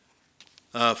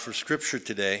For scripture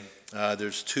today,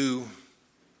 there's two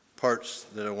parts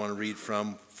that I want to read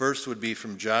from. First would be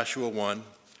from Joshua 1,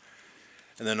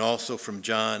 and then also from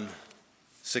John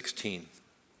 16.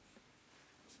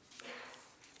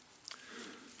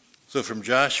 So from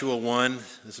Joshua 1,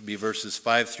 this will be verses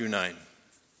 5 through 9.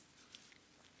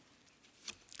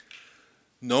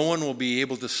 No one will be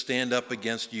able to stand up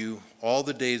against you all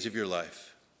the days of your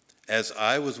life. As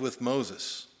I was with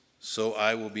Moses, so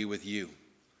I will be with you.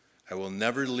 I will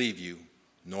never leave you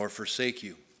nor forsake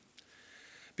you.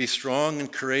 Be strong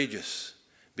and courageous,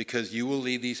 because you will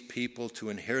lead these people to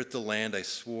inherit the land I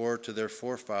swore to their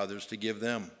forefathers to give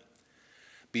them.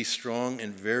 Be strong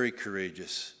and very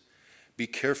courageous. Be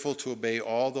careful to obey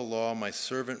all the law my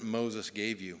servant Moses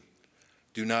gave you.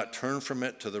 Do not turn from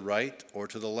it to the right or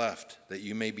to the left, that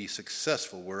you may be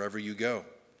successful wherever you go.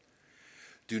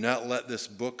 Do not let this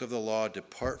book of the law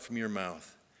depart from your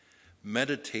mouth.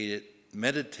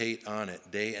 Meditate on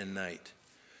it day and night,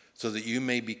 so that you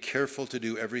may be careful to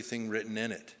do everything written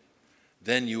in it.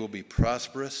 Then you will be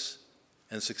prosperous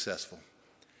and successful.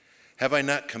 Have I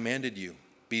not commanded you?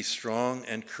 Be strong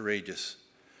and courageous.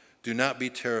 Do not be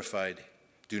terrified.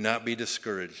 Do not be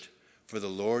discouraged, for the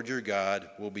Lord your God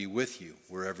will be with you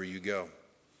wherever you go.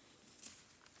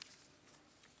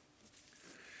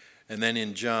 And then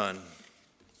in John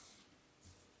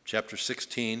chapter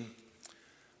 16,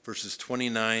 verses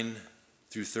 29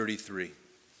 through 33.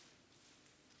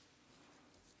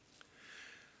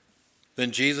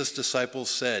 Then Jesus' disciples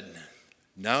said,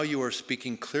 "Now you are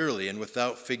speaking clearly and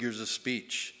without figures of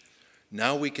speech.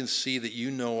 Now we can see that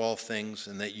you know all things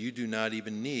and that you do not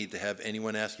even need to have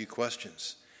anyone ask you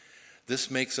questions. This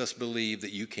makes us believe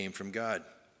that you came from God."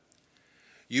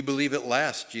 "You believe at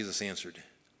last," Jesus answered.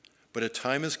 "But a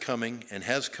time is coming and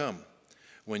has come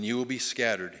when you will be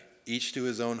scattered, each to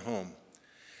his own home.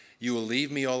 You will leave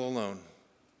me all alone.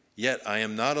 Yet I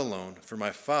am not alone, for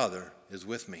my Father is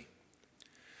with me.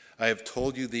 I have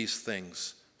told you these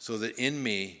things so that in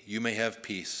me you may have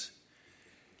peace.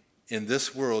 In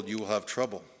this world you will have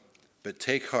trouble, but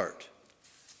take heart.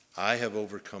 I have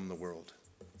overcome the world."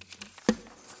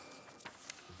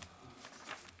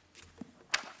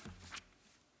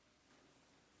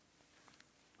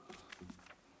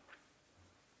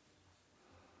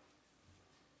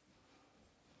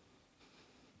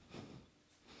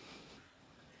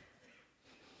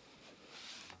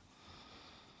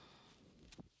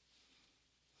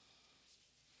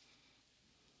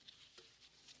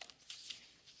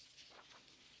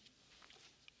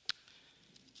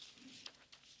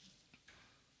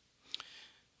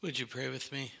 Would you pray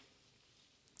with me?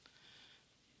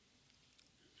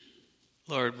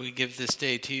 Lord, we give this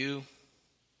day to you.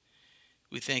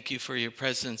 We thank you for your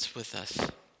presence with us.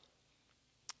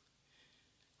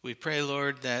 We pray,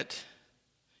 Lord, that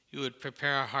you would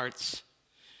prepare our hearts,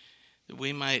 that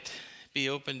we might be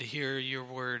open to hear your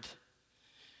word,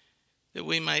 that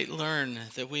we might learn,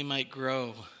 that we might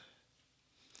grow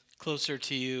closer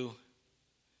to you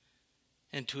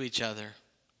and to each other.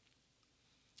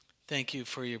 Thank you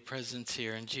for your presence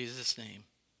here. In Jesus' name,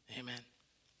 amen.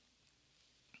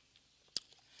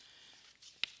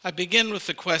 I begin with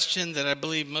the question that I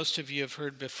believe most of you have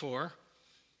heard before.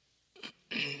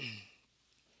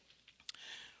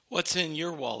 What's in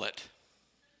your wallet?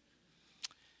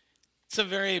 It's a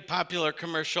very popular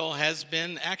commercial, has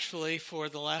been actually for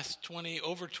the last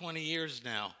over 20 years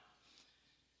now.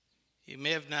 You may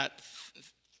have not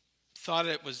thought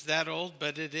it was that old,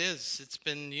 but it is. It's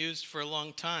been used for a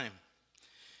long time.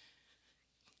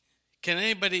 Can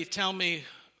anybody tell me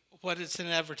what it's an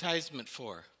advertisement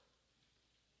for?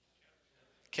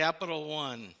 Capital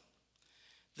One,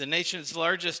 the nation's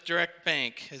largest direct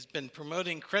bank, has been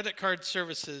promoting credit card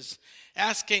services,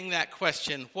 asking that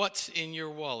question, what's in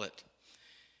your wallet?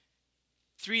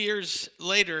 3 years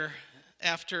later,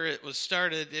 after it was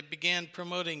started, it began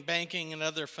promoting banking and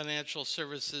other financial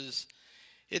services.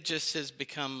 It just has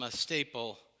become a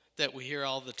staple that we hear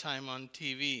all the time on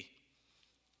TV.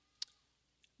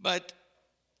 But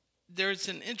there's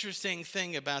an interesting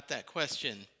thing about that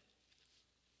question,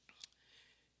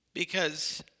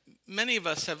 because many of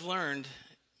us have learned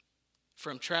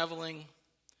from traveling,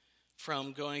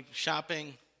 from going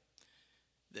shopping,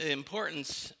 the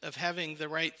importance of having the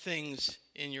right things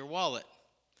in your wallet.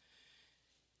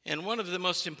 And one of the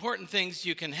most important things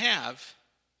you can have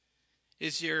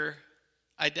is your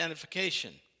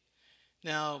identification.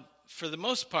 Now, for the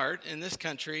most part in this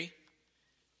country,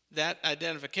 that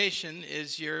identification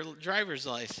is your driver's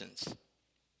license.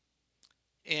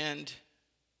 And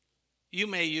you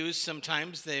may use,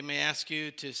 sometimes they may ask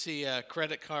you to see a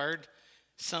credit card.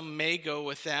 Some may go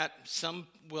with that, some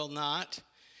will not.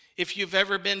 If you've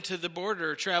ever been to the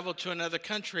border or traveled to another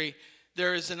country,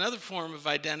 there is another form of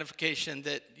identification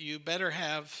that you better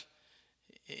have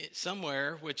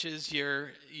somewhere, which is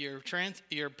your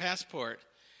passport.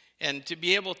 And to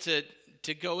be able to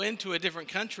go into a different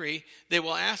country, they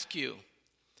will ask you.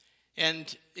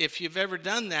 And if you've ever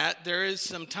done that, there is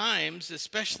some times,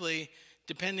 especially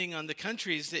depending on the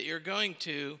countries that you're going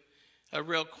to, a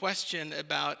real question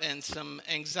about and some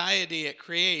anxiety it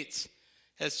creates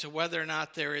as to whether or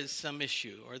not there is some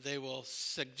issue, or they will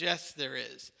suggest there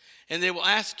is. And they will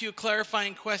ask you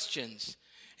clarifying questions,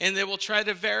 and they will try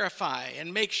to verify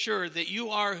and make sure that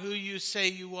you are who you say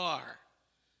you are,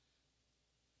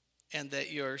 and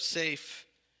that you're safe,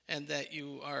 and that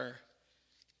you are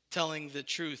telling the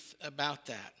truth about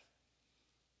that.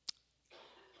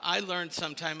 I learned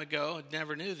some time ago,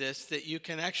 never knew this, that you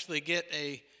can actually get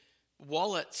a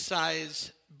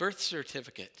wallet-size birth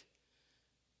certificate.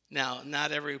 Now,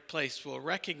 not every place will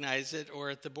recognize it or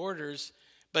at the borders,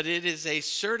 but it is a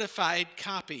certified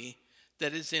copy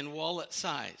that is in wallet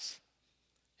size.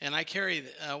 And I carry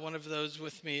one of those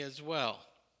with me as well.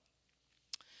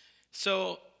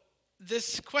 So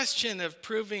this question of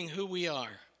proving who we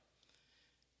are,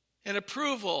 an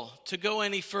approval to go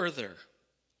any further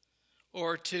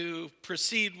or to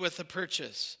proceed with a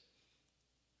purchase,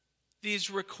 these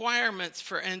requirements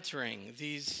for entering,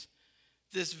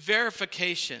 this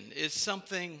verification is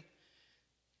something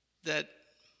that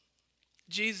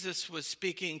Jesus was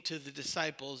speaking to the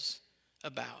disciples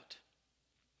about.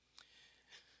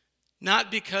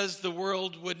 Not because the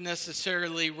world would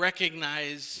necessarily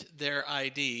recognize their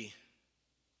ID,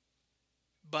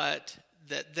 but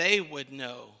that they would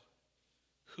know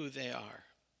who they are.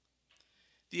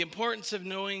 The importance of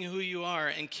knowing who you are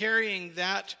and carrying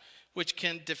that which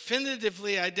can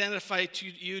definitively identify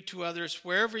you to others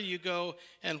wherever you go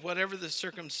and whatever the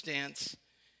circumstance,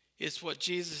 is what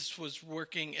Jesus was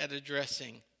working at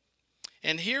addressing.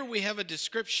 And here we have a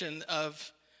description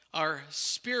of our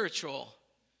spiritual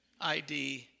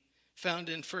ID found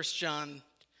in 1 John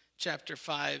chapter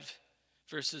 5,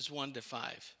 verses 1 to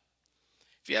 5.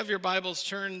 If you have your Bibles,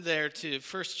 turn there to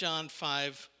 1 John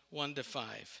 5, 1 to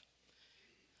 5.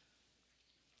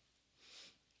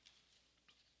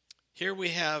 Here we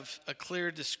have a clear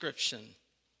description.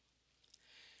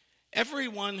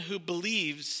 Everyone who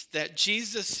believes that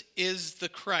Jesus is the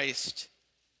Christ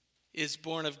is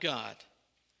born of God.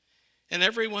 And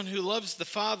everyone who loves the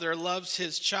Father loves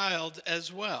his child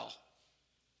as well.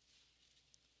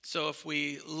 So if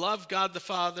we love God the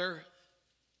Father,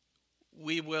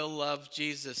 we will love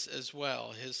Jesus as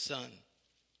well, his Son.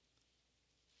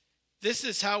 This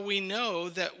is how we know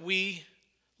that we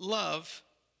love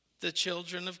the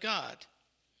children of God.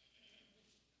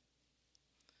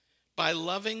 By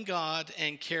loving God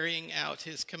and carrying out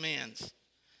his commands.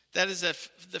 That is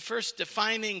the first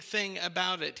defining thing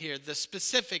about it here, the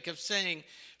specific of saying,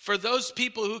 for those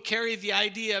people who carry the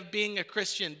idea of being a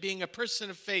Christian, being a person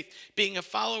of faith, being a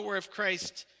follower of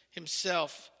Christ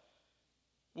himself,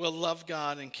 will love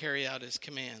God and carry out his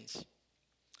commands.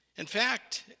 In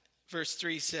fact, verse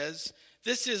 3 says,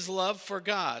 this is love for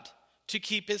God, to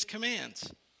keep his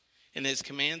commands. And his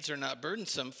commands are not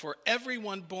burdensome, for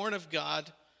everyone born of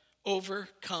God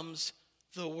overcomes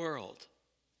the world.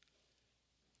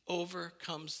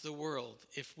 Overcomes the world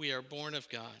if we are born of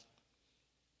God.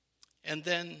 And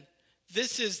then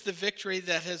this is the victory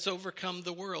that has overcome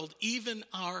the world, even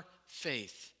our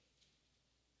faith.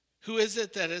 Who is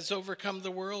it that has overcome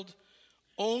the world?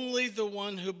 Only the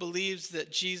one who believes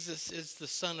that Jesus is the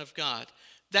Son of God.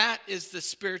 That is the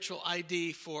spiritual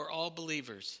ID for all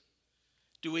believers.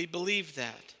 Do we believe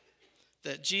that?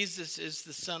 That Jesus is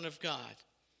the Son of God?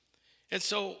 And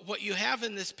so what you have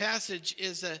in this passage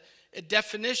is a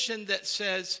definition that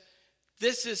says,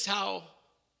 this is how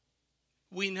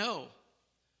we know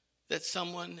that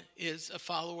someone is a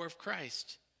follower of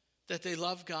Christ, that they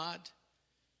love God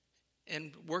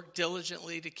and work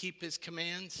diligently to keep his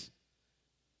commands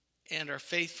and are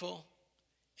faithful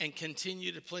and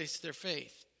continue to place their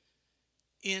faith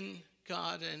in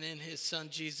God and in his Son,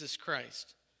 Jesus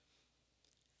Christ.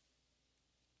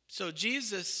 So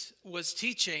Jesus was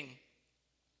teaching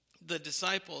the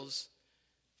disciples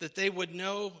that they would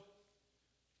know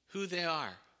who they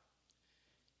are.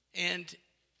 And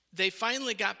they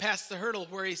finally got past the hurdle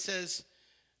where he says,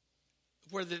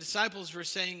 where the disciples were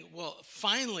saying, well,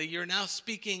 finally, you're now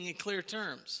speaking in clear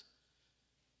terms.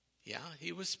 Yeah,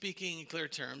 he was speaking in clear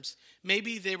terms.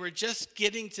 Maybe they were just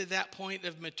getting to that point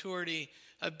of maturity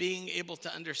of being able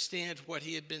to understand what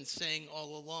he had been saying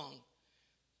all along.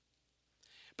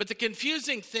 But the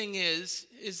confusing thing is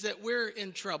that we're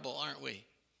in trouble, aren't we?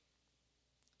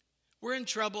 We're in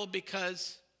trouble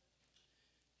because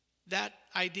that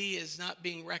idea is not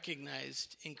being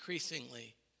recognized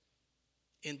increasingly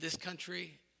in this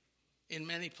country, in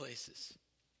many places.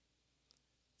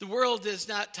 The world is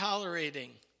not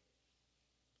tolerating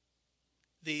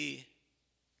the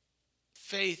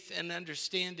faith and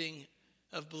understanding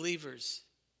of believers.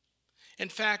 In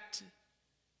fact,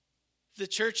 the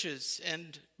churches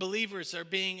and believers are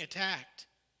being attacked.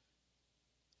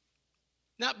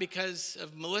 Not because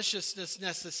of maliciousness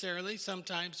necessarily,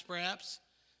 sometimes perhaps,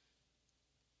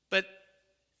 but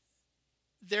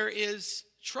there is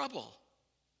trouble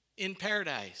in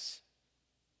paradise.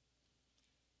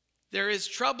 There is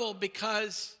trouble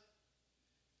because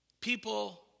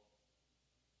people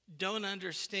don't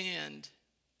understand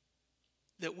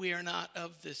that we are not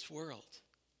of this world.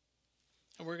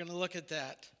 And we're going to look at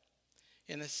that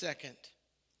in a second.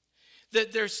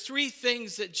 That there's three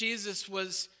things that Jesus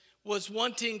was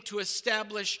wanting to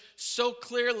establish so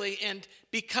clearly, and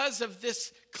because of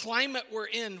this climate we're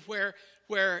in where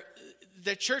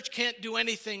the church can't do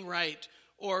anything right,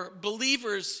 or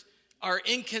believers are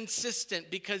inconsistent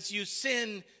because you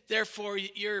sin, therefore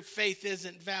your faith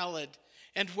isn't valid,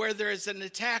 and where there is an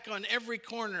attack on every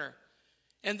corner,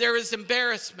 and there is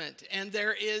embarrassment, and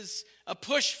there is a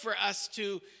push for us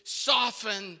to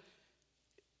soften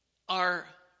our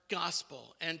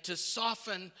gospel and to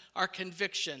soften our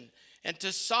conviction and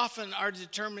to soften our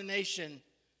determination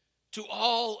to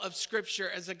all of Scripture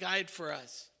as a guide for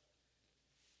us.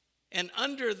 And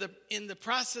in the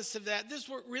process of that, this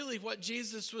was really what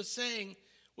Jesus was saying,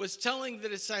 was telling the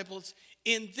disciples,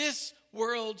 in this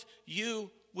world you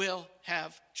will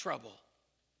have trouble.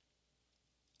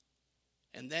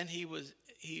 And then he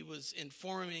was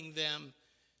informing them,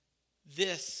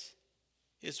 this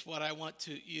is what I want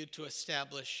you to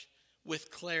establish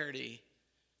with clarity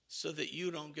so that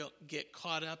you don't get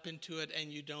caught up into it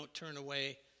and you don't turn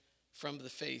away from the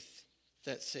faith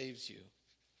that saves you.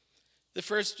 The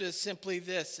first is simply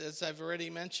this, as I've already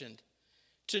mentioned,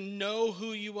 to know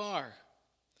who you are.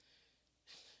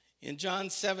 In John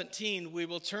 17, we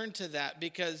will turn to that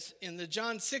because in the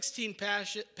John 16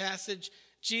 passage,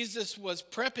 Jesus was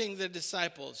prepping the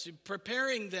disciples,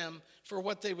 preparing them for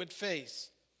what they would face,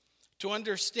 to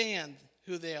understand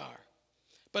who they are.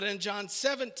 But in John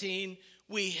 17,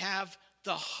 we have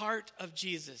the heart of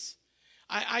Jesus.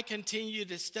 I continue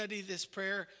to study this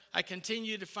prayer. I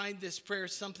continue to find this prayer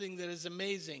something that is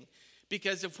amazing.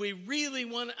 Because if we really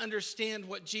want to understand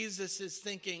what Jesus is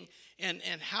thinking and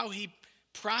how he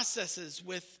processes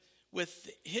with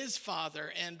his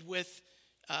Father and with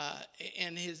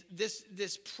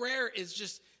this prayer is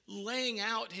just laying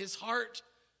out his heart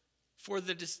for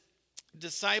the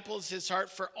disciples, his heart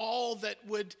for all that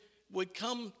would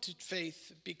come to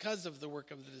faith because of the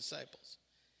work of the disciples.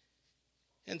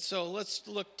 And so let's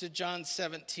look to John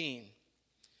 17,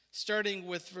 starting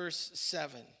with verse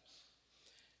 7.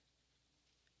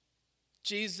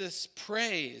 Jesus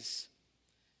prays,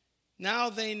 "Now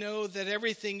they know that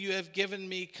everything you have given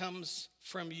me comes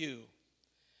from you.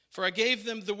 For I gave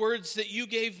them the words that you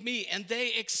gave me, and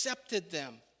they accepted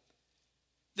them.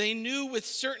 They knew with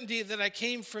certainty that I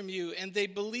came from you, and they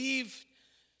believed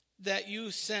that you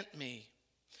sent me.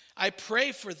 I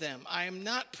pray for them. I am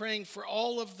not praying for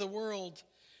all of the world,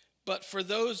 but for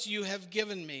those you have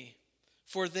given me,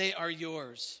 for they are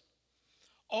yours.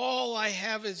 All I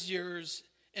have is yours,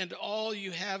 and all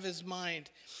you have is mine."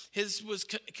 His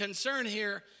concern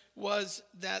here was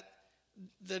that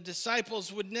the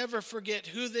disciples would never forget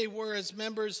who they were as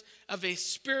members of a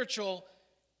spiritual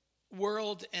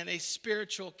world and a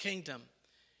spiritual kingdom.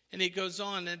 And he goes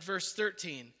on in verse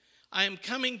 13, "I am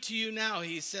coming to you now,"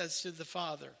 he says to the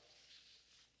Father.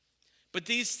 But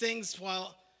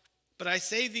I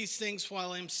say these things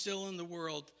while I'm still in the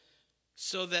world,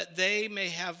 so that they may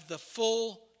have the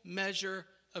full measure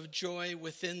of joy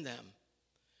within them.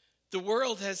 The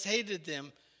world has hated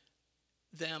them,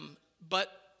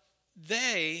 but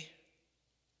they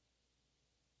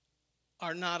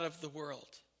are not of the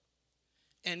world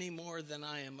any more than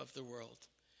I am of the world.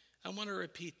 I want to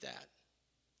repeat that.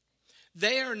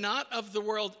 They are not of the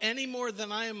world any more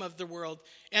than I am of the world.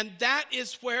 And that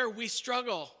is where we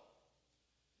struggle.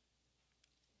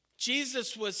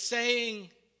 Jesus was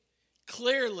saying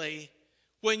clearly,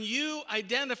 when you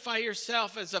identify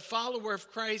yourself as a follower of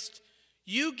Christ,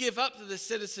 you give up the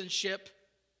citizenship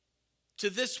to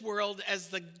this world as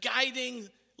the guiding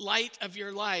light of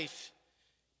your life,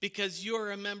 because you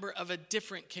are a member of a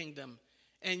different kingdom,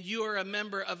 and you are a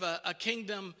member of a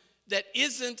kingdom that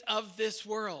isn't of this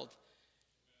world.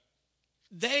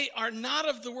 They are not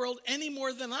of the world any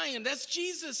more than I am. That's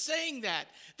Jesus saying that.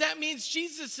 That means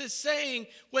Jesus is saying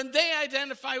when they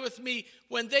identify with me,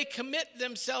 when they commit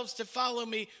themselves to follow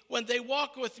me, when they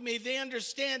walk with me, they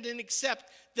understand and accept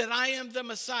that I am the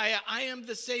Messiah, I am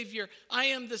the Savior, I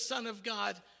am the Son of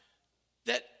God,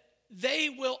 that they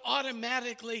will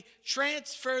automatically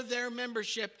transfer their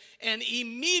membership, and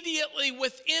immediately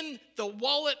within the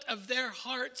wallet of their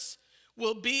hearts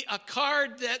will be a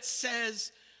card that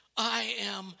says, I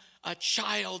am a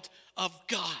child of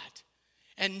God.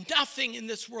 And nothing in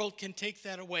this world can take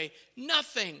that away.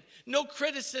 Nothing. No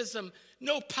criticism,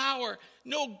 no power,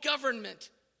 no government,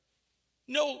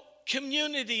 no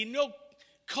community, no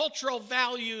cultural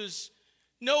values,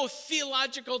 no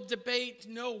theological debate,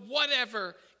 no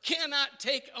whatever cannot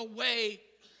take away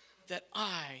that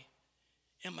I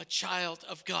am a child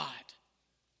of God.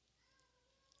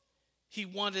 He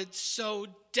wanted so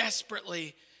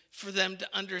desperately for them to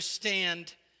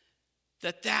understand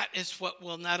that that is what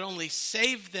will not only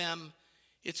save them,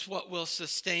 it's what will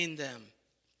sustain them.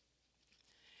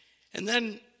 And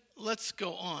then let's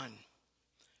go on.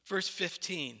 Verse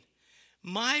 15.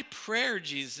 My prayer,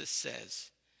 Jesus says,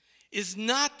 is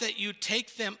not that you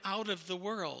take them out of the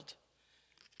world,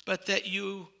 but that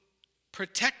you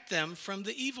protect them from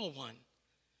the evil one.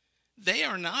 They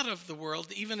are not of the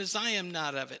world, even as I am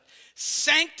not of it.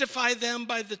 Sanctify them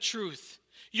by the truth.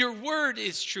 Your word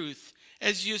is truth.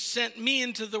 As you sent me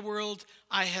into the world,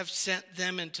 I have sent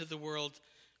them into the world.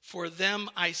 For them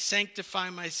I sanctify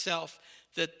myself,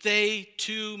 that they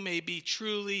too may be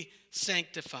truly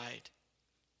sanctified.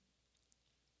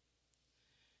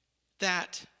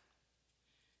 That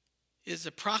is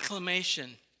a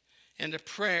proclamation and a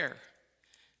prayer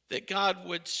that God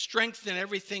would strengthen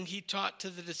everything he taught to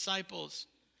the disciples,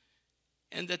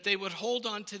 and that they would hold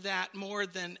on to that more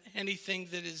than anything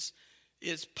that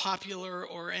is popular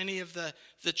or any of the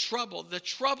trouble. The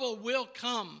trouble will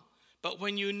come, but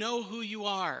when you know who you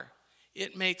are,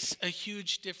 it makes a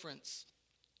huge difference.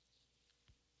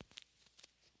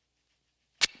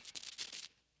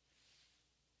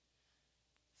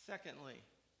 Secondly,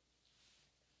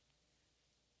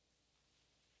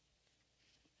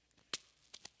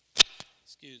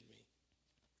 excuse me.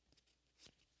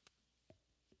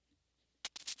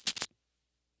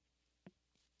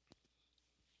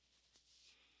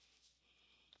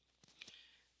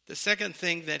 The second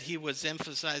thing that he was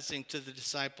emphasizing to the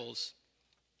disciples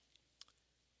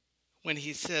when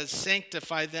he says,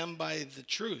 sanctify them by the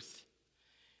truth,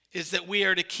 is that we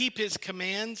are to keep his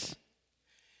commands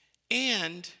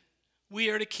and we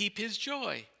are to keep his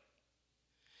joy.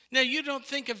 Now, you don't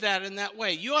think of that in that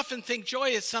way. You often think joy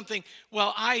is something,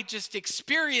 well, I just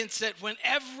experience it when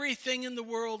everything in the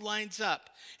world lines up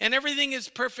and everything is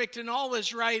perfect and all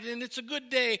is right and it's a good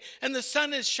day and the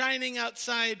sun is shining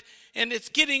outside and it's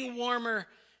getting warmer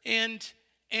and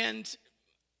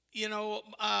you know,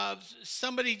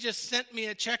 somebody just sent me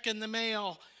a check in the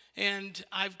mail and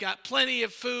I've got plenty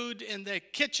of food and the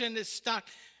kitchen is stocked.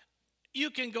 You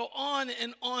can go on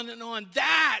and on and on.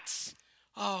 That's,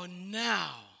 oh,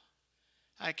 now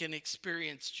I can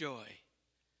experience joy.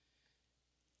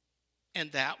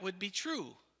 And that would be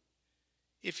true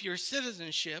if your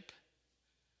citizenship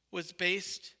was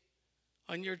based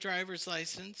on your driver's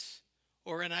license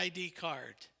or an ID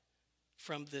card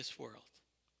from this world.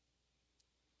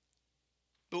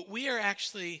 But we are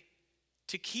actually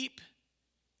to keep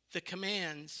the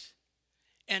commands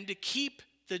and to keep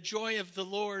the joy of the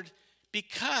Lord,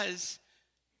 because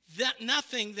that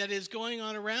nothing that is going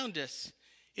on around us,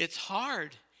 it's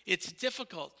hard, it's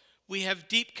difficult. We have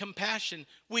deep compassion.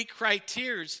 We cry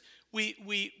tears.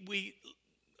 We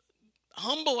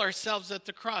humble ourselves at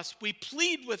the cross. We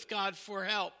plead with God for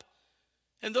help.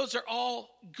 And those are all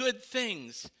good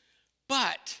things.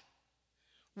 But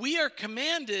we are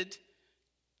commanded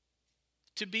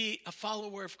to be a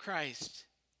follower of Christ.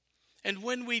 And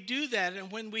when we do that,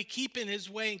 and when we keep in his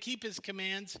way and keep his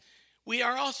commands, we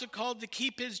are also called to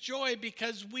keep his joy,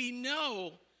 because we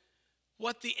know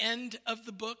what the end of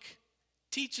the book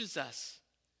teaches us.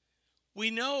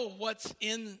 We know what's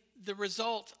in the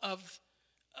result of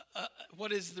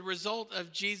what is the result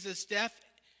of Jesus' death.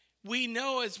 We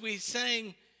know, as we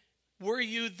sang, were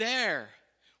you there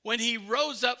when he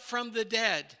rose up from the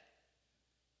dead?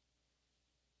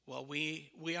 Well, we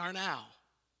are now.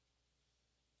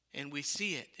 And we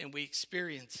see it and we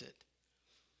experience it.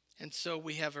 And so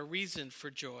we have a reason for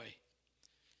joy.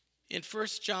 In 1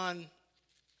 John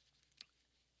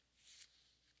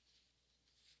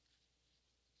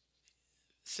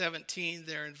 17,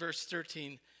 there in verse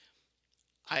 13,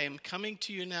 I am coming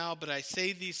to you now, but I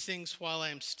say these things while I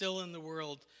am still in the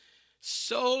world,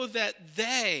 so that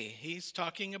they," he's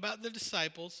talking about the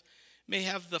disciples, "may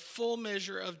have the full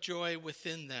measure of joy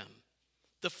within them."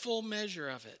 The full measure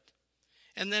of it.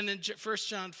 And then in 1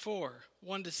 John 4,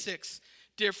 1-6,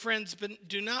 "Dear friends,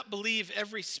 do not believe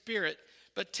every spirit,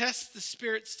 but test the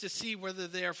spirits to see whether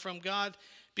they are from God,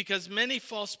 because many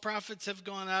false prophets have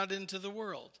gone out into the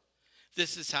world.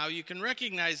 This is how you can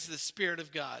recognize the Spirit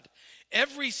of God.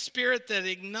 Every spirit that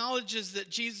acknowledges that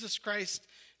Jesus Christ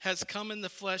has come in the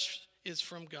flesh is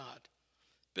from God.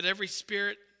 But every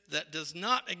spirit that does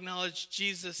not acknowledge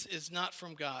Jesus is not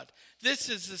from God. This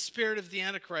is the spirit of the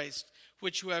Antichrist,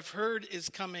 which you have heard is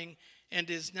coming and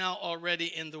is now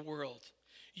already in the world.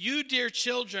 You, dear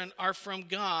children, are from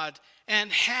God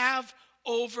and have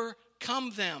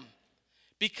overcome them,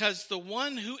 because the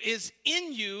one who is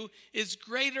in you is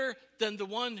greater than the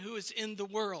one who is in the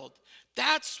world."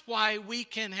 That's why we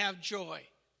can have joy.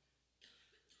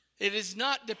 It is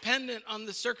not dependent on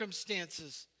the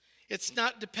circumstances. It's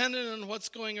not dependent on what's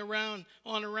going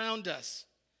on around us.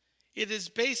 It is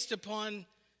based upon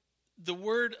the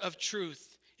word of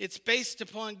truth. It's based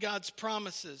upon God's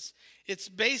promises. It's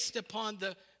based upon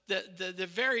the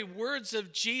very words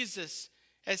of Jesus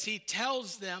as he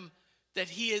tells them that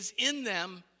he is in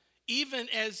them, even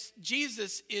as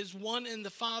Jesus is one in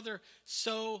the Father,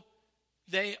 so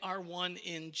they are one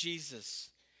in Jesus.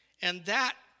 And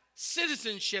that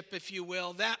citizenship, if you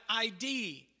will, that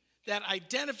ID, that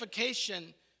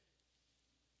identification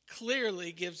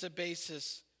clearly gives a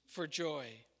basis for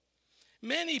joy.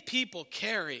 Many people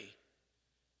carry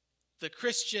the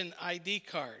Christian ID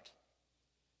card,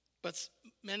 but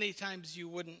many times you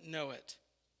wouldn't know it.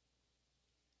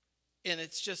 And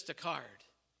it's just a card.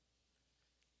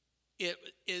 It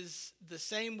is the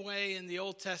same way in the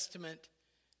Old Testament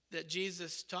that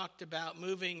Jesus talked about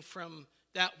moving from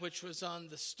that which was on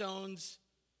the stones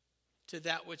to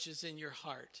that which is in your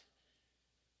heart.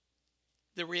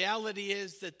 The reality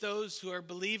is that those who are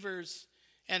believers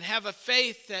and have a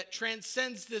faith that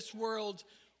transcends this world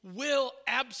will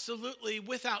absolutely,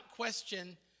 without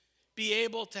question, be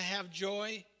able to have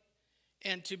joy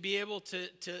and to be able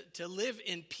to live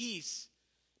in peace,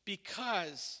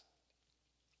 because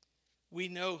we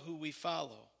know who we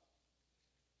follow.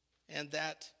 And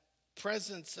that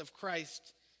presence of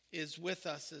Christ is with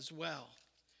us as well.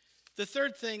 The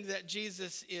third thing that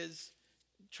Jesus is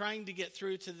trying to get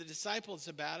through to the disciples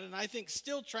about, and I think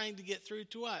still trying to get through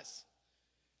to us,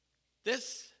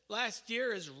 this last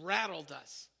year has rattled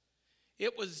us.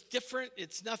 It was different.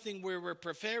 It's nothing we were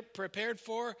prepared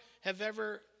for, have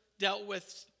ever dealt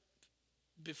with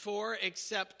before,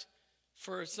 except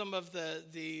for some of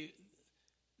the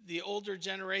older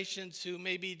generations who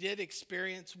maybe did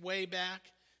experience way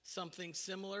back something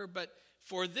similar. But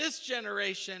for this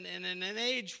generation, and in an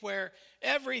age where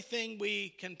everything we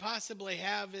can possibly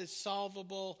have is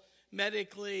solvable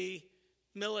medically,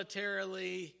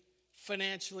 militarily,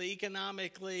 financially,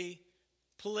 economically,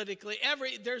 politically,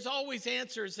 there's always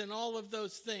answers in all of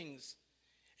those things.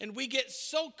 And we get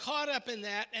so caught up in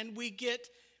that, and we get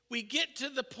to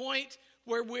the point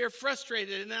where we're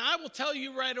frustrated. And I will tell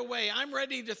you right away, I'm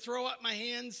ready to throw up my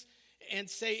hands and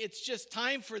say it's just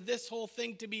time for this whole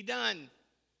thing to be done.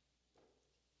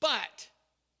 But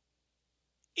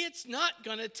it's not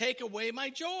going to take away my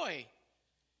joy.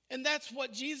 And that's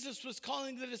what Jesus was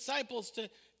calling the disciples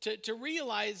to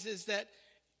realize, is that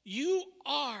you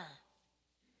are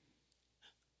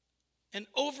an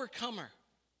overcomer.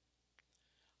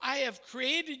 I have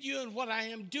created you, and what I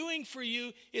am doing for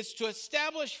you is to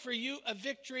establish for you a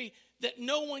victory that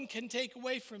no one can take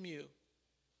away from you.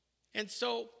 And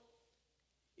so,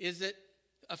 is it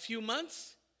a few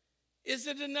months? Is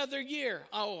it another year?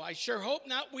 Oh, I sure hope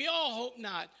not. We all hope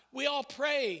not. We all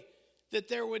pray that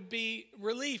there would be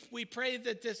relief. We pray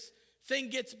that this thing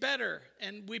gets better,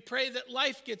 and we pray that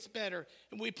life gets better,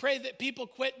 and we pray that people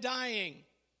quit dying.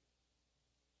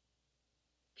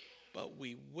 But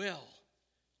we will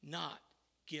not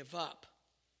give up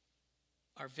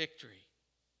our victory,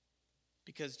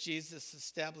 because Jesus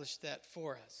established that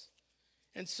for us.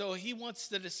 And so he wants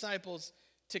the disciples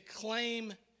to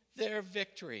claim their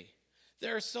victory.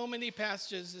 There are so many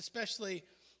passages, especially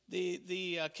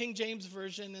the King James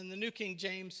Version and the New King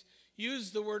James,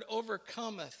 use the word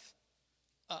overcometh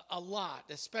a lot,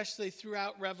 especially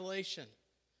throughout Revelation.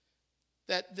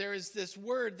 That there is this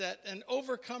word that an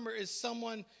overcomer is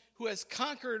someone who has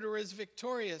conquered or is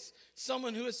victorious,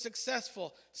 someone who is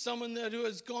successful, someone who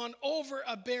has gone over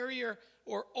a barrier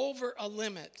or over a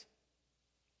limit.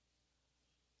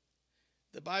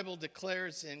 The Bible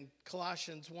declares in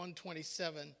Colossians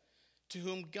 1:27, to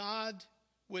whom God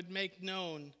would make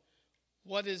known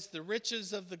what is the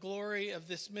riches of the glory of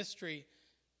this mystery,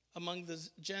 among the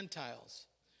Gentiles,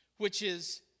 which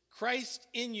is Christ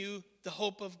in you, the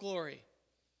hope of glory.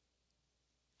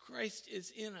 Christ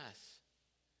is in us.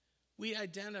 We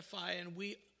identify and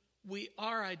we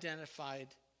are identified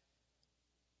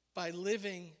by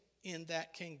living in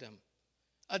that kingdom,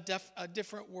 a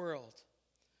different world,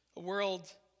 a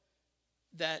world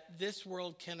that this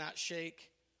world cannot shake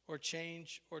or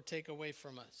change or take away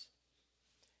from us.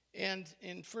 And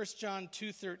in 1 John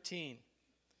 2:13,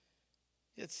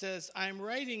 it says, I am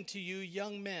writing to you,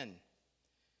 young men,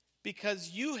 because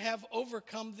you have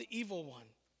overcome the evil one.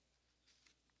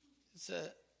 It's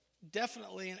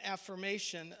definitely an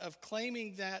affirmation of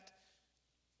claiming that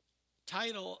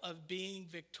title of being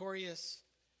victorious,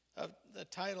 of the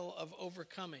title of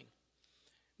overcoming.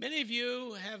 Many of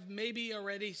you have maybe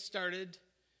already started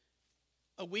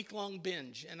a week-long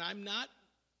binge, and I'm not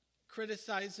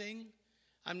criticizing,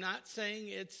 I'm not saying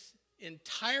it's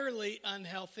entirely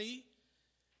unhealthy,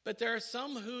 but there are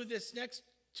some who this next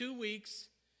 2 weeks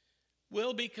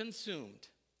will be consumed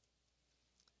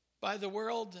by the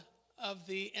world of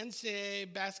the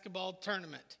NCAA basketball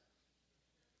tournament.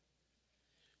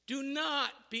 Do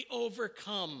not be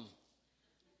overcome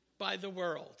by the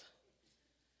world.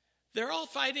 They're all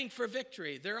fighting for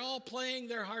victory. They're all playing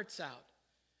their hearts out.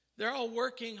 They're all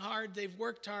working hard. They've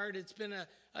worked hard. It's been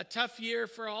a tough year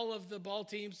for all of the ball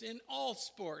teams in all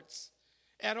sports,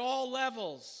 at all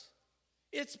levels.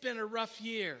 It's been a rough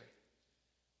year.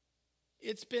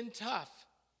 It's been tough.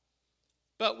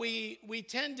 But we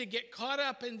tend to get caught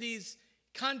up in these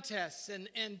contests, and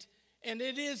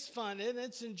it is fun, and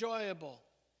it's enjoyable.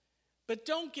 But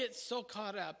don't get so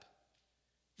caught up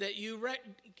that you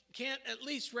can't at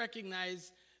least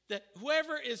recognize that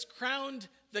whoever is crowned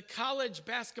the college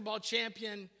basketball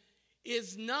champion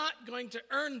is not going to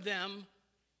earn them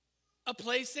a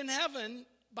place in heaven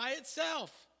by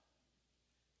itself.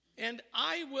 And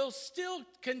I will still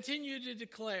continue to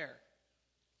declare,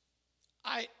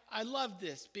 I love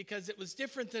this because it was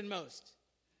different than most.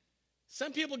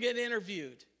 Some people get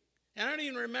interviewed, and I don't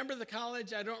even remember the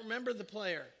college, I don't remember the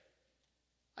player.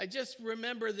 I just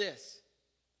remember this,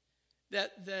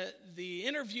 that the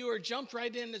interviewer jumped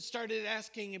right in and started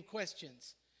asking him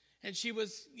questions. And she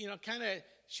was,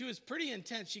 she was pretty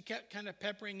intense. She kept kind of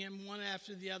peppering him one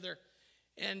after the other.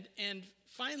 And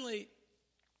finally,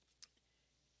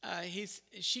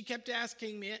 she kept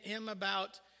asking him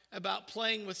about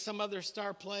playing with some other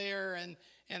star player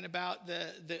and about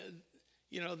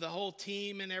the whole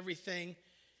team and everything.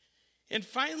 And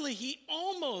finally,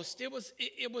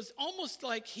 it was almost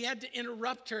like he had to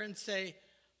interrupt her and say,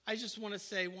 I just want to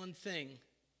say one thing.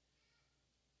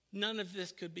 None of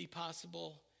this could be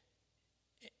possible.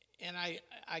 And I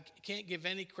can't give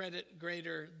any credit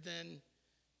greater than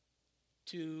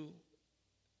to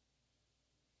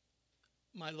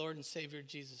my Lord and Savior,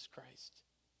 Jesus Christ.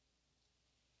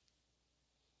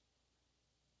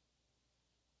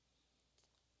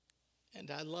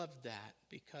 And I love that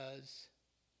because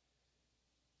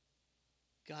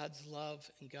God's love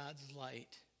and God's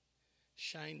light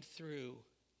shined through.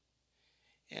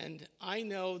 And I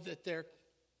know that there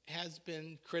has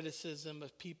been criticism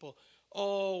of people,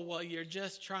 oh, well, you're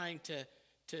just trying to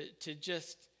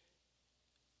just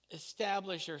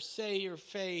establish or say your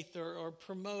faith or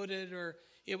promote it, or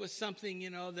it was something,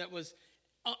 that was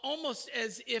almost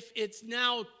as if it's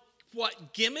now,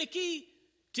 gimmicky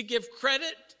to give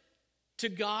credit to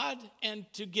God and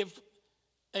to give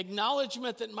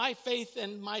acknowledgement that my faith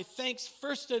and my thanks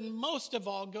first and most of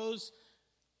all goes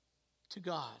to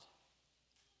God.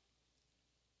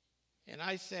 And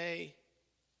I say,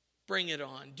 bring it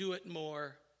on, do it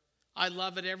more. I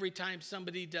love it every time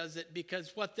somebody does it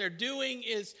because what they're doing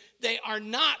is they are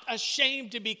not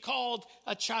ashamed to be called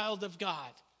a child of God.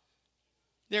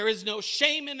 There is no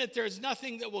shame in it. There is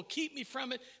nothing that will keep me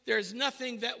from it. There is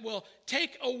nothing that will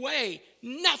take away,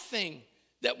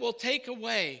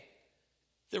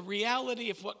 the reality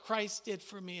of what Christ did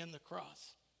for me on the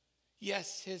cross.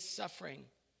 Yes, his suffering.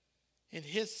 And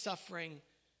his suffering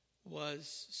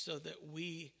was so that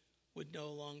we would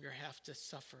no longer have to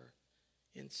suffer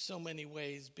in so many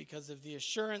ways because of the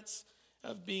assurance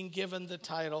of being given the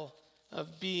title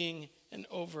of being an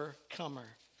overcomer.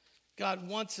 God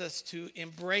wants us to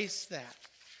embrace that.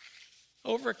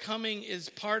 Overcoming is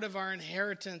part of our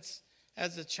inheritance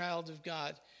as a child of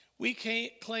God. We can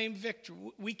claim victory.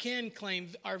 We can claim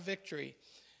our victory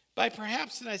by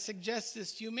perhaps, and I suggest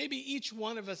this to you, maybe each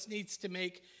one of us needs to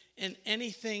make an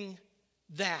anything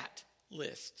that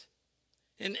list.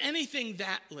 An anything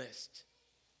that list.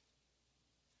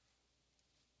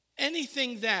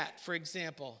 Anything that, for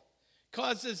example,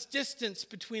 causes distance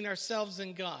between ourselves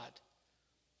and God.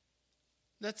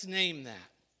 Let's name that.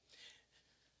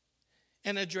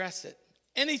 and address it.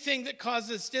 Anything that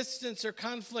causes distance or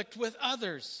conflict with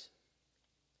others.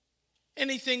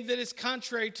 Anything that is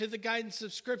contrary to the guidance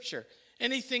of Scripture.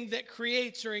 Anything that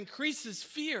creates or increases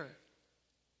fear.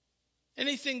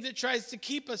 Anything that tries to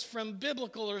keep us from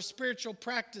biblical or spiritual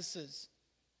practices.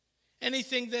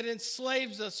 Anything that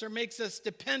enslaves us or makes us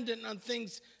dependent on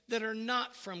things that are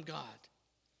not from God.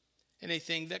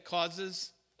 Anything that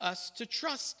causes us to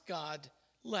trust God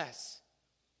less.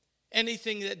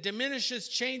 Anything that diminishes,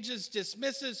 changes,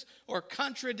 dismisses, or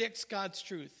contradicts God's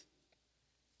truth.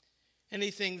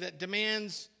 Anything that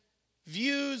demands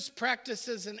views,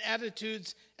 practices, and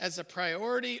attitudes as a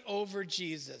priority over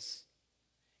Jesus.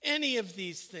 Any of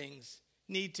these things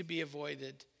need to be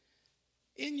avoided.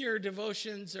 In your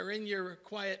devotions or in your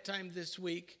quiet time this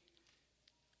week,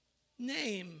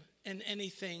 name an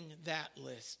anything that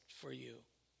list for you.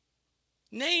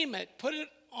 Name it. Put it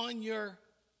on your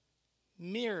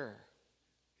mirror.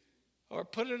 Or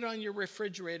put it on your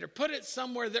refrigerator. Put it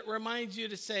somewhere that reminds you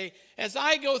to say, as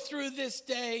I go through this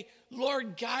day,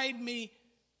 Lord, guide me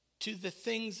to the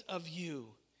things of you.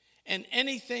 And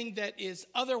anything that is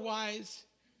otherwise,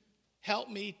 help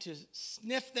me to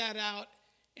sniff that out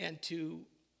and to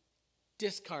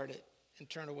discard it and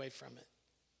turn away from it.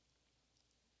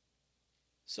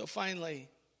 So finally,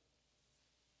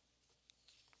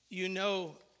 you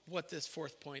know what this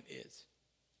fourth point is.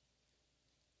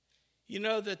 You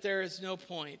know that there is no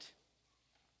point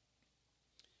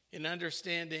in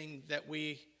understanding that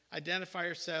we identify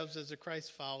ourselves as a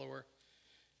Christ follower.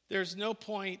 There's no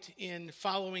point in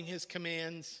following his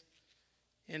commands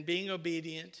and being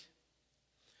obedient.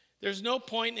 There's no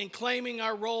point in claiming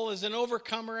our role as an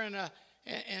overcomer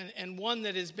and one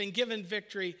that has been given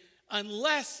victory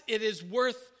unless it is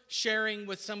worth sharing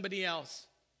with somebody else.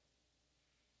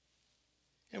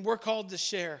 And we're called to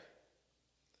share,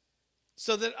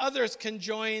 so that others can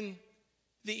join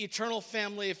the eternal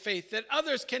family of faith, that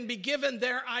others can be given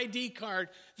their ID card,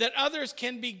 that others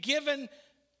can be given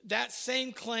that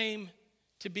same claim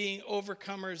to being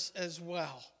overcomers as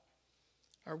well.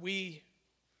 Are we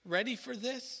ready for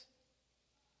this?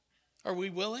 Are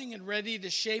we willing and ready to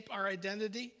shape our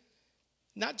identity?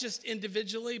 Not just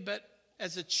individually, but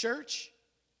as a church,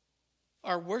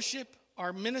 our worship,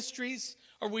 our ministries.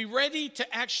 Are we ready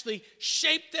to actually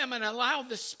shape them and allow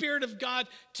the Spirit of God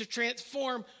to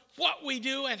transform what we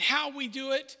do and how we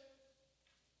do it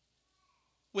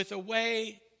with a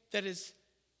way that is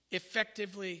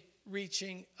effectively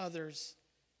reaching others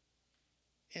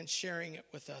and sharing it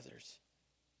with others?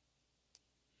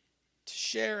 To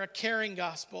share a caring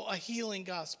gospel, a healing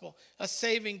gospel, a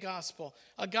saving gospel,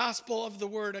 a gospel of the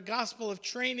word, a gospel of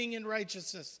training in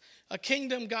righteousness, a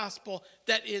kingdom gospel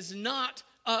that is not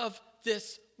of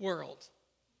this world.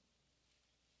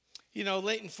 You know,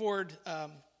 Leighton Ford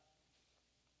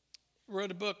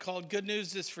wrote a book called Good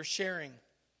News is for Sharing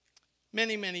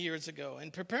many, many years ago.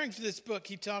 And preparing for this book,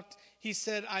 he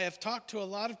said, I have talked to a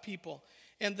lot of people,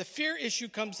 and the fear issue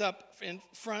comes up in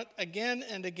front again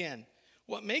and again.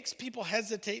 What makes people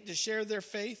hesitate to share their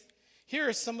faith? Here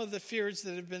are some of the fears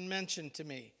that have been mentioned to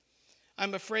me.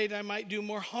 I'm afraid I might do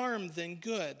more harm than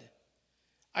good.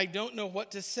 I don't know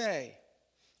what to say.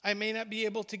 I may not be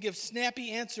able to give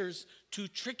snappy answers to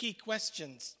tricky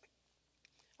questions.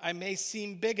 I may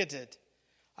seem bigoted.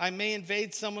 I may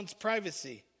invade someone's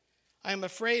privacy. I'm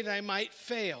afraid I might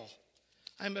fail.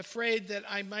 I'm afraid that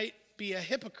I might be a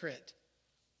hypocrite.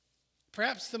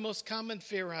 Perhaps the most common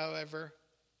fear, however,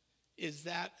 is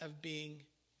that of being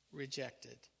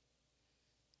rejected.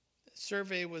 A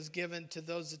survey was given to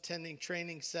those attending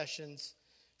training sessions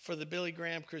for the Billy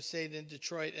Graham Crusade in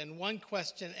Detroit, and one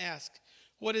question asked,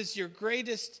 what is your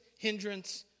greatest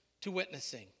hindrance to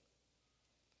witnessing?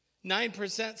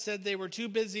 9% said they were too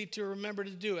busy to remember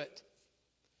to do it.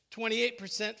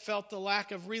 28% felt the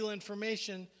lack of real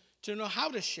information to know how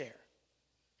to share.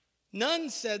 None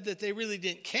said that they really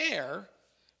didn't care,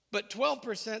 but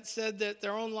 12% said that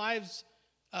their own lives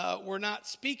were not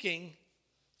speaking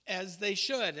as they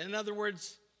should. In other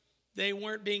words, they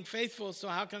weren't being faithful, so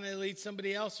how can I lead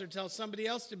somebody else or tell somebody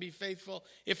else to be faithful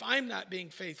if I'm not being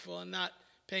faithful and not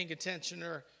paying attention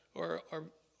or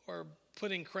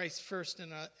putting Christ first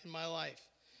in my life?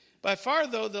 By far,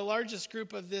 though, the largest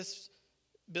group of this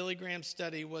Billy Graham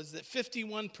study was that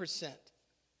 51%,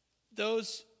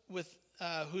 those with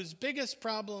whose biggest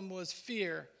problem was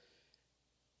fear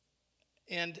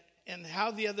and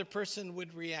how the other person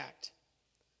would react.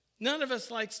 None of us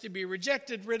likes to be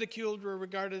rejected, ridiculed, or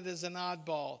regarded as an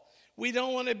oddball. We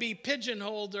don't want to be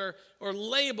pigeonholed or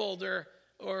labeled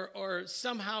or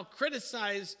somehow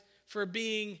criticized for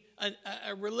being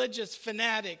a religious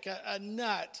fanatic, a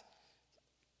nut,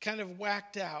 kind of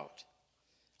whacked out.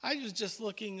 I was just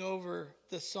looking over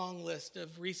the song list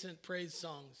of recent praise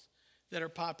songs that are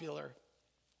popular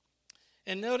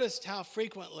and noticed how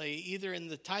frequently, either in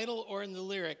the title or in the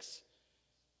lyrics,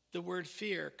 the word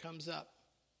fear comes up.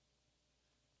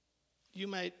 You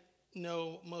might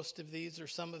know most of these or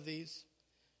some of these.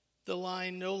 The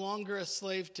line, "No longer a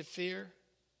slave to fear,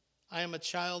 I am a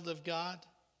child of God.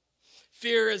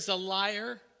 Fear is a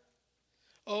liar.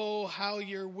 Oh, how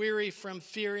you're weary from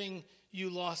fearing you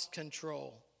lost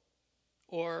control."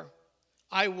 Or,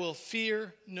 "I will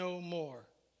fear no more."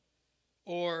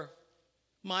 Or,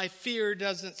 "My fear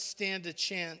doesn't stand a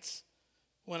chance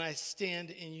when I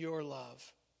stand in your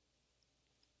love."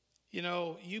 You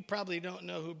know, you probably don't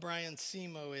know who Brian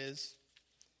Simo is.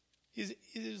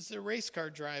 He's a race car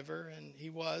driver, and he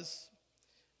was.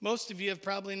 Most of you have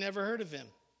probably never heard of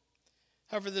him.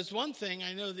 However, there's one thing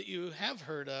I know that you have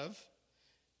heard of,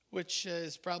 which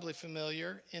is probably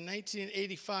familiar. In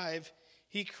 1985,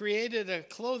 he created a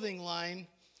clothing line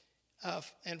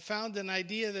and found an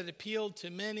idea that appealed to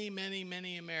many, many,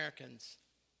 many Americans.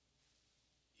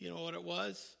 You know what it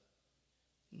was?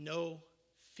 No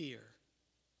fear.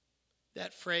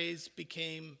 That phrase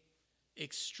became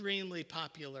extremely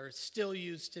popular. It's still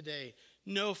used today.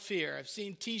 No fear. I've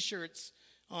seen T-shirts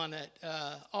on it,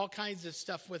 all kinds of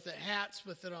stuff with it, hats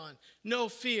with it on. No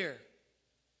fear.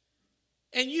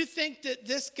 And you think that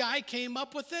this guy came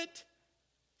up with it?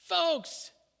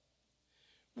 Folks,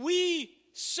 we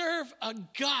serve a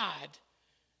God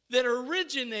that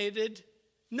originated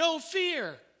no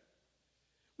fear.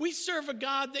 We serve a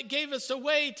God that gave us a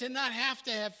way to not have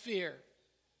to have fear.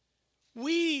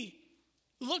 We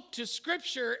look to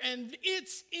Scripture, and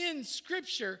it's in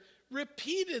Scripture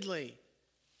repeatedly.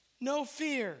 No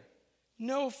fear,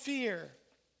 no fear,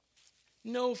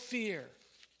 no fear.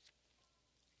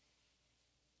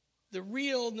 The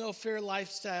real no fear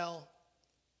lifestyle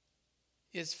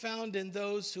is found in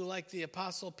those who, like the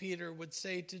Apostle Peter, would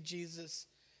say to Jesus,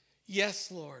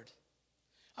 "Yes, Lord,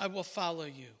 I will follow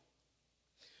you."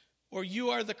 Or,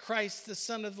 "You are the Christ, the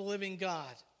Son of the living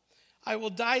God. I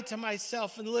will die to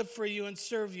myself and live for you and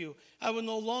serve you. I will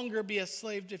no longer be a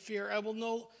slave to fear. I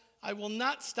will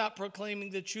not stop proclaiming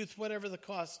the truth, whatever the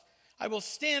cost. I will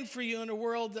stand for you in a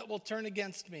world that will turn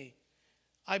against me.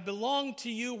 I belong to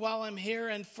you while I'm here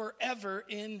and forever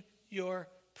in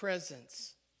your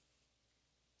presence."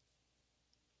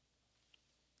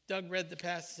 Doug read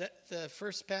the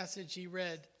first passage he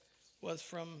read was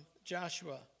from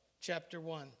Joshua chapter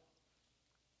 1.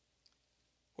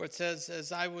 Where it says,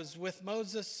 "As I was with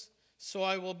Moses, so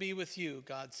I will be with you,"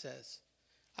 God says.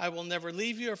 "I will never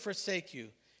leave you or forsake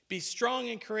you. Be strong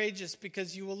and courageous,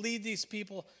 because you will lead these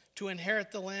people to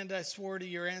inherit the land I swore to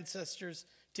your ancestors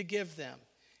to give them."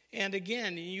 And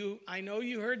again, I know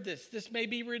you heard this. This may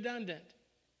be redundant.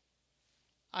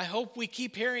 I hope we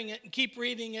keep hearing it and keep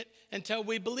reading it until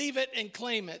we believe it and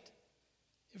claim it.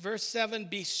 Verse 7,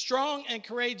 "Be strong and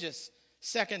courageous,"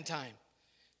 second time.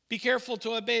 "Be careful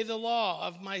to obey the law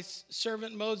of my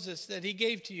servant Moses that he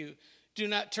gave to you. Do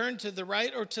not turn to the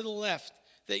right or to the left,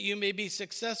 that you may be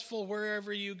successful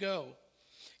wherever you go.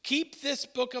 Keep this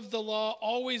book of the law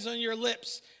always on your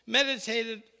lips.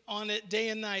 Meditate on it day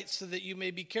and night, so that you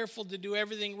may be careful to do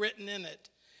everything written in it.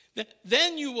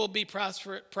 Then you will be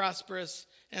prosperous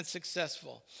and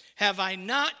successful. Have I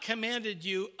not commanded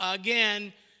you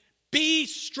again? Be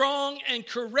strong and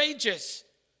courageous.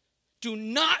 Do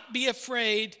not be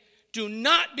afraid. Do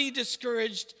not be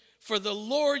discouraged, for the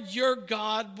Lord your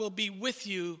God will be with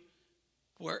you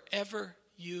wherever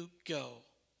you go."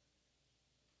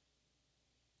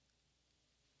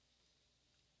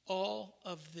 All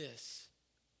of this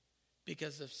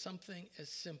because of something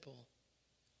as simple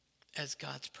as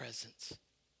God's presence.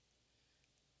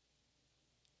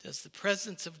 Does the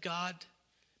presence of God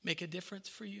make a difference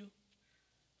for you?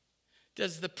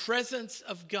 Does the presence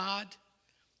of God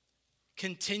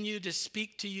continue to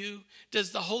speak to you?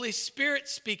 Does the Holy Spirit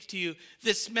speak to you?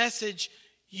 This message,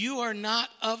 you are not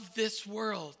of this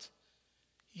world.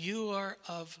 You are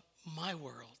of my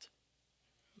world,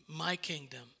 my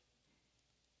kingdom.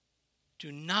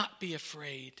 Do not be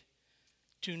afraid.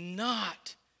 Do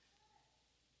not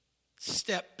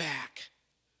step back.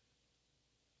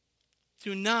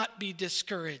 Do not be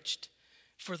discouraged,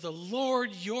 for the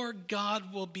Lord your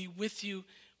God will be with you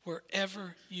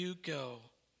wherever you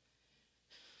go.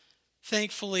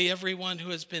 Thankfully, everyone who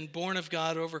has been born of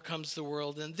God overcomes the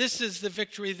world. And this is the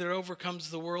victory that overcomes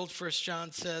the world, 1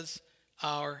 John says,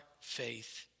 our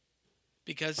faith.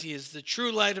 Because he is the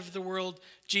true light of the world,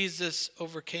 Jesus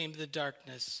overcame the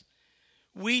darkness.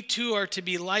 We too are to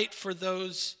be light for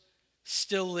those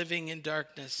still living in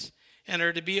darkness. and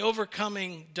are to be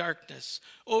overcoming darkness,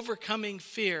 overcoming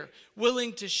fear,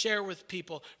 willing to share with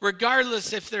people,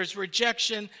 regardless if there's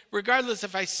rejection, regardless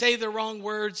if I say the wrong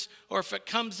words or if it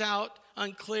comes out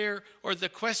unclear or the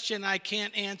question I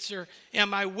can't answer.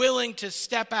 Am I willing to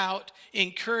step out,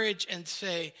 encourage, and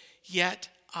say, yet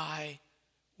I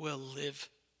will live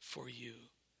for you,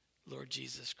 Lord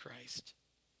Jesus Christ?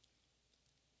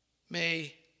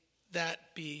 May that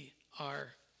be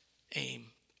our aim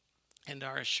and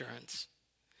our assurance.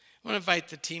 I want to invite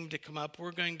the team to come up.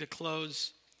 We're going to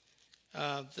close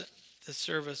the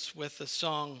service with a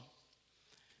song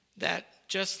that,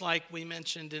 just like we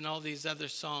mentioned in all these other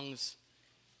songs,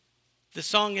 the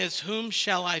song is, "Whom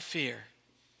Shall I Fear?"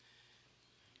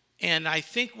 And I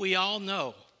think we all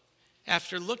know,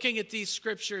 after looking at these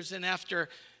scriptures and after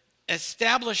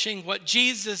establishing what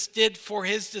Jesus did for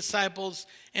his disciples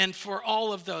and for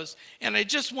all of those. And I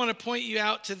just want to point you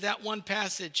out to that one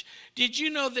passage. Did you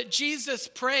know that Jesus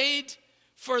prayed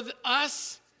for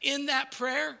us in that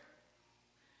prayer?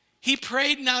 He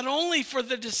prayed not only for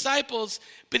the disciples,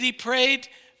 but he prayed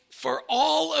for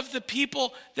all of the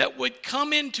people that would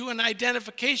come into an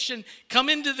identification, come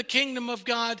into the kingdom of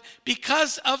God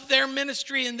because of their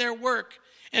ministry and their work.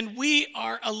 And we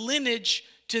are a lineage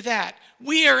to that.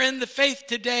 We are in the faith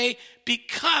today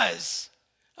because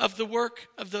of the work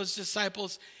of those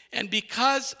disciples and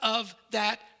because of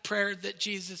that prayer that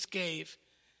Jesus gave.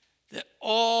 That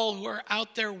all who are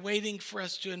out there waiting for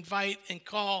us to invite and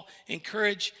call,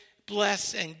 encourage,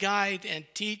 bless and guide and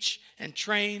teach and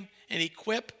train and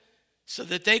equip so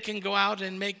that they can go out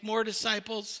and make more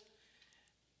disciples,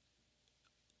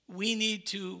 we need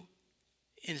to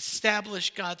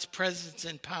establish God's presence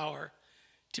and power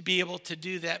to be able to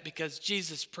do that, because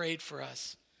Jesus prayed for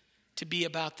us to be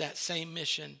about that same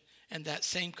mission and that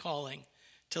same calling,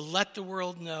 to let the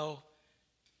world know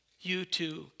you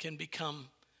too can become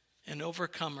an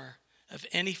overcomer of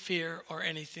any fear or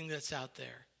anything that's out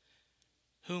there.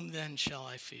 Whom then shall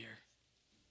I fear?